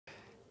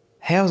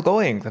Hey, how's it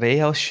going? Today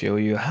I'll show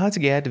you how to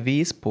get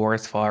the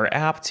SportsFire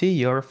app to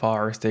your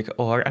Firestick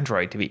or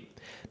Android TV.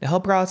 The whole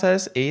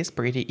process is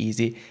pretty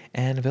easy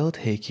and will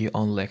take you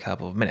only a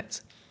couple of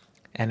minutes.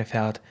 And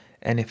without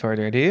any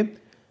further ado,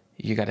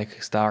 you gotta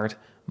start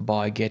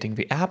by getting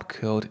the app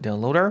called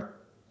Downloader.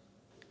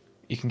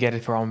 You can get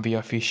it from the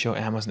official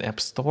Amazon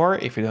App Store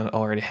if you don't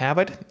already have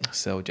it.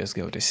 So just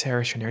go to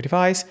search on your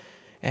device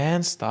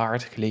and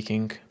start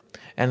clicking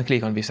and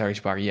click on the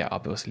search bar,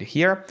 obviously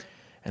here.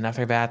 And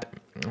after that,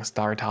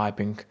 start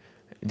typing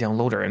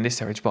downloader in the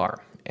search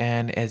bar.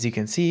 And as you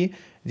can see,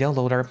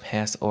 downloader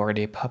has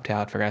already popped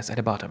out for us at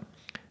the bottom.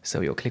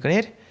 So you'll click on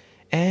it,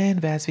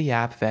 and that's the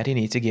app that you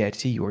need to get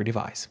to your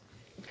device.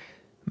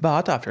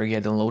 But after you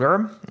get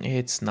downloader,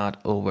 it's not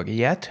over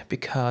yet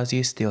because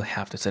you still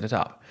have to set it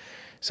up.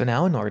 So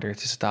now in order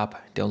to set up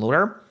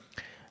downloader,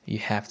 you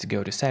have to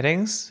go to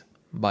settings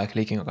by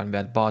clicking on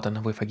that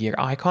button with a gear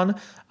icon.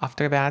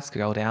 After that,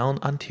 scroll down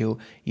until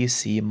you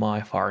see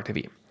My Fire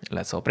TV.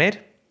 Let's open it.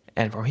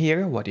 And from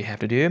here, what you have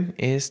to do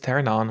is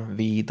turn on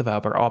the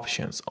developer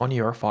options on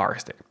your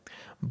Firestick.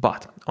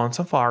 But on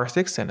some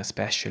Firesticks, and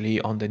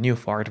especially on the new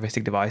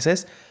Firestick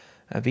devices,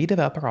 the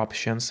developer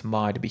options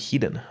might be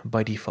hidden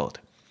by default.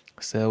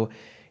 So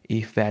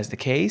if that's the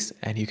case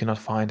and you cannot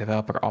find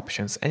developer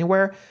options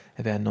anywhere,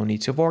 then no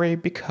need to worry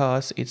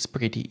because it's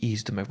pretty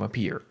easy to make them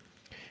appear.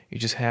 You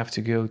just have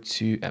to go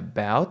to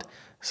About,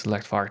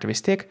 select Fire TV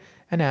Stick,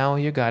 and now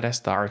you gotta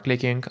start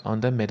clicking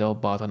on the middle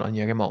button on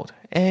your remote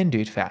and do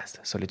it fast.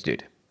 So let's do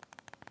it.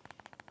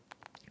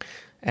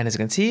 And as you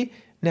can see,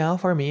 now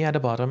for me at the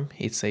bottom,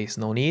 it says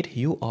no need,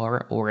 you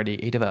are already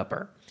a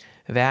developer.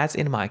 That's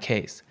in my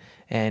case.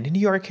 And in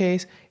your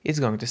case, it's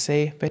going to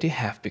say that you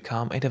have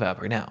become a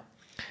developer now.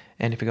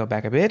 And if you go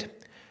back a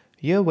bit,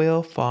 you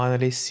will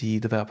finally see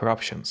developer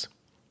options,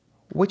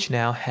 which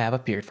now have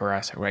appeared for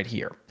us right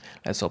here.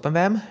 Let's open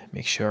them,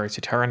 make sure to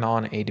turn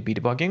on ADB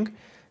debugging,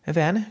 and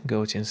then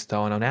go to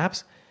install on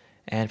apps.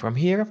 And from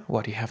here,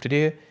 what you have to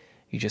do,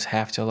 you just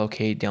have to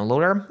locate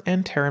downloader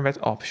and turn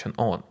that option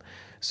on.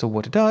 So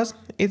what it does,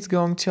 it's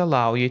going to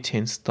allow you to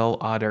install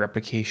other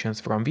applications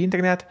from the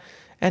internet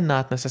and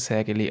not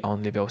necessarily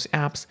only those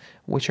apps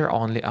which are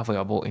only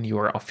available in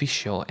your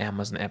official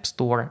Amazon App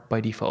Store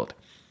by default.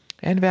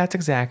 And that's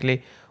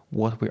exactly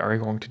what we are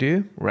going to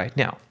do right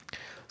now.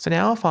 So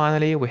now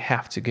finally we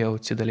have to go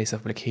to the list of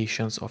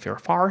applications of your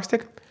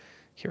Firestick.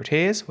 Here it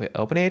is, we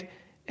open it,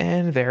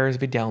 and there's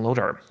the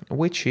downloader,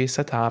 which is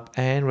set up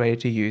and ready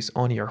to use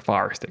on your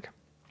Firestick.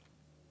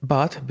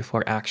 But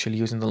before actually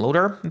using the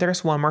loader,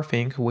 there's one more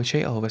thing which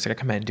I always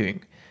recommend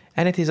doing,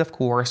 and it is of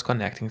course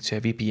connecting to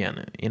a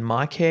VPN. In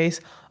my case,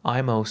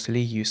 I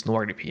mostly use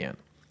NordVPN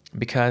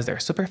because they're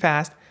super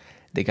fast.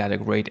 They got a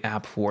great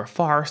app for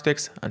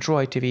Firesticks,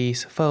 Android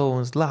TVs,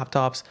 phones,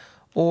 laptops,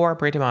 or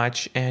pretty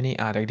much any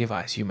other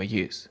device you may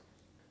use.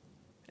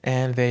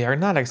 And they are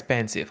not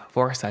expensive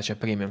for such a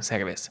premium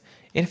service.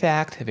 In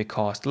fact, they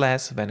cost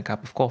less than a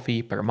cup of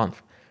coffee per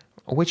month,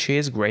 which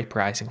is great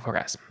pricing for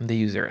us, the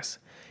users.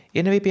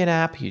 In a VPN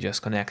app, you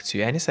just connect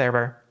to any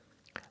server.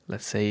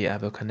 Let's say I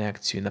will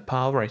connect to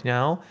Nepal right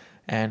now,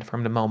 and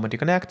from the moment you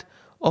connect,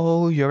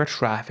 all your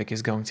traffic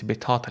is going to be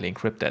totally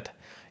encrypted.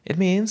 It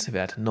means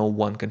that no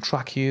one can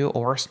track you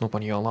or snoop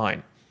on your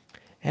line.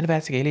 And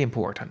that's really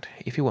important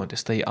if you want to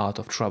stay out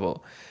of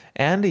trouble.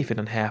 And if you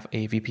don't have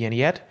a VPN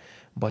yet,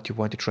 but you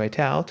want to try it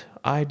out,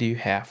 I do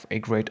have a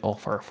great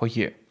offer for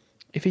you.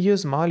 If you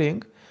use my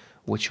link,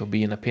 which will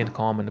be in a pinned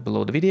comment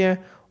below the video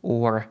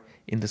or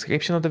in the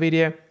description of the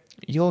video,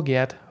 you'll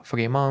get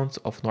 3 months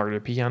of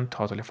NordVPN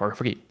totally for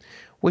free,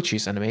 which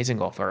is an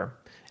amazing offer.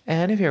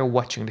 And if you're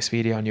watching this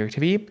video on your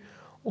TV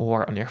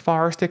or on your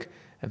Firestick,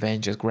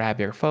 then just grab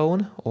your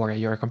phone or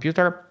your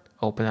computer,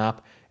 open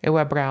up a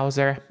web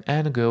browser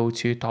and go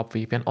to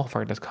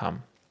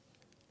topvpnoffer.com.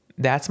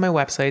 That's my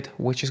website,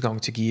 which is going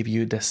to give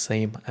you the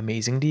same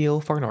amazing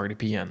deal for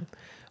NordVPN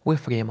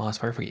with 3 months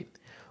for free.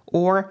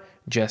 Or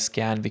just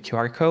scan the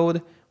QR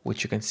code,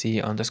 which you can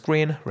see on the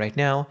screen right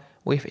now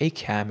with a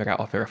camera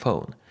of your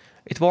phone.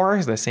 It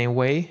works the same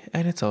way,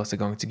 and it's also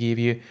going to give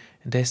you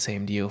the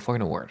same deal for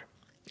Nord.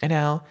 And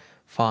now,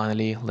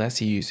 finally,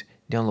 let's use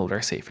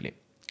downloader safely.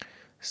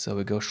 So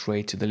we go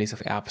straight to the list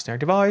of apps on our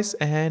device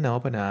and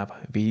open up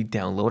the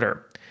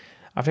downloader.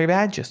 After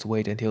that, just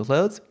wait until it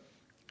loads.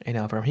 And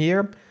now from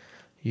here,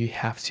 you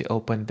have to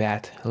open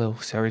that little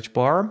search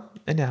bar.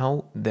 And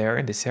now there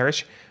in the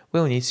search,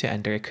 we'll need to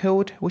enter a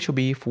code, which will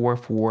be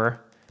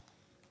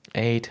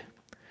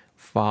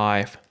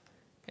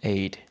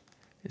 448580.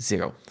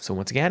 So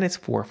once again, it's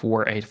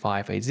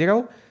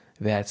 448580.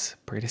 That's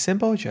pretty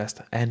simple.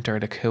 Just enter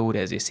the code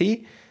as you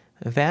see,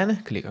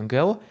 then click on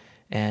go.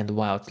 And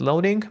while it's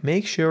loading,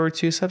 make sure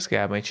to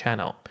subscribe my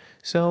channel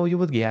so you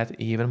would get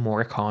even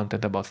more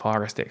content about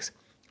Firesticks.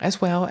 As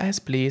well as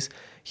please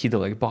hit the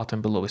like button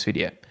below this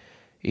video.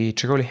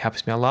 It really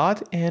helps me a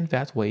lot, and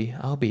that way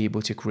I'll be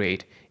able to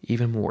create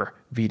even more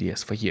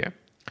videos for you.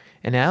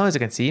 And now, as you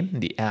can see,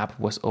 the app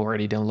was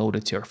already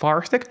downloaded to your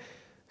Firestick.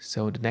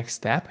 So the next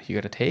step you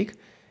gotta take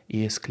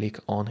is click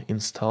on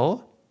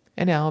install.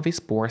 And now the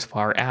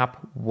SportsFire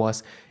app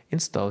was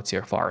installed to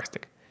your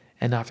Firestick.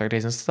 And after it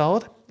is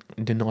installed,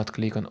 do not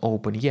click on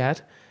open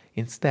yet.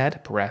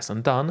 Instead, press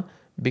on done,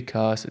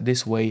 because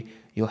this way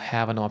you'll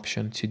have an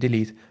option to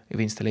delete the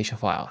installation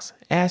files,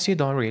 as you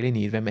don't really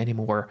need them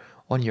anymore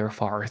on your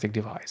Firestick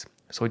device.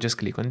 So just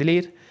click on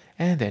delete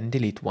and then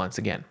delete once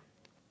again.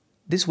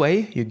 This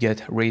way you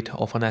get rid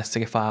of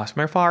unnecessary files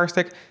from your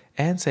Firestick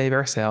and save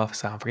yourself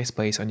some free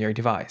space on your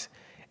device.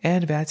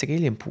 And that's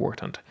really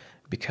important,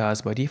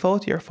 because by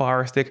default your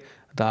Firestick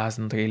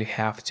doesn't really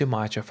have too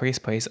much of free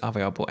space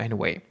available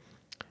anyway.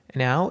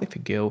 Now if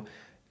you go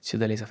to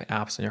the list of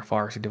apps on your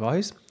Firestick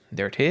device,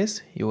 there it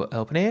is, you will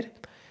open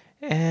it,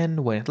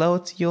 and when it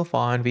loads you'll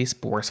find the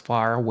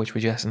SportsFire which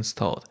we just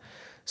installed.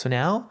 So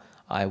now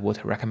I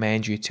would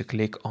recommend you to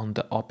click on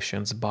the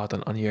options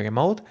button on your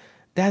remote.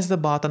 That's the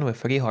button with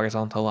 3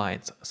 horizontal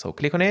lines, so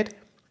click on it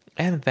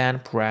and then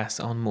press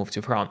on move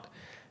to front.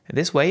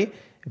 This way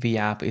the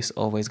app is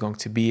always going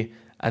to be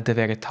at the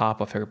very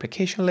top of your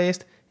application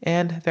list,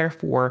 and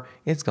therefore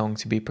it's going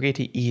to be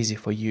pretty easy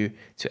for you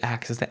to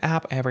access the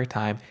app every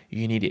time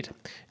you need it.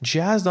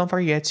 Just don't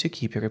forget to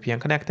keep your VPN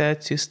connected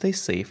to stay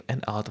safe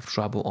and out of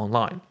trouble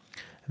online.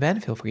 Then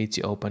feel free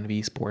to open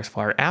the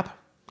SportsFire app.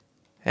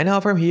 And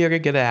now from here you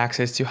get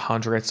access to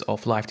hundreds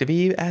of live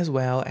TV as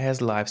well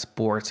as live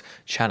sports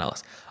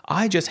channels.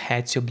 I just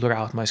had to blur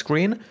out my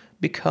screen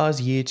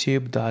because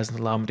YouTube doesn't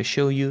allow me to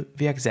show you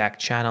the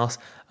exact channels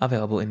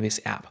available in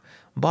this app.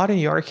 But in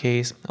your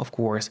case, of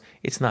course,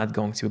 it's not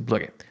going to be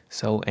blurry.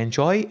 So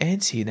enjoy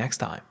and see you next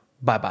time.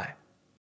 Bye bye.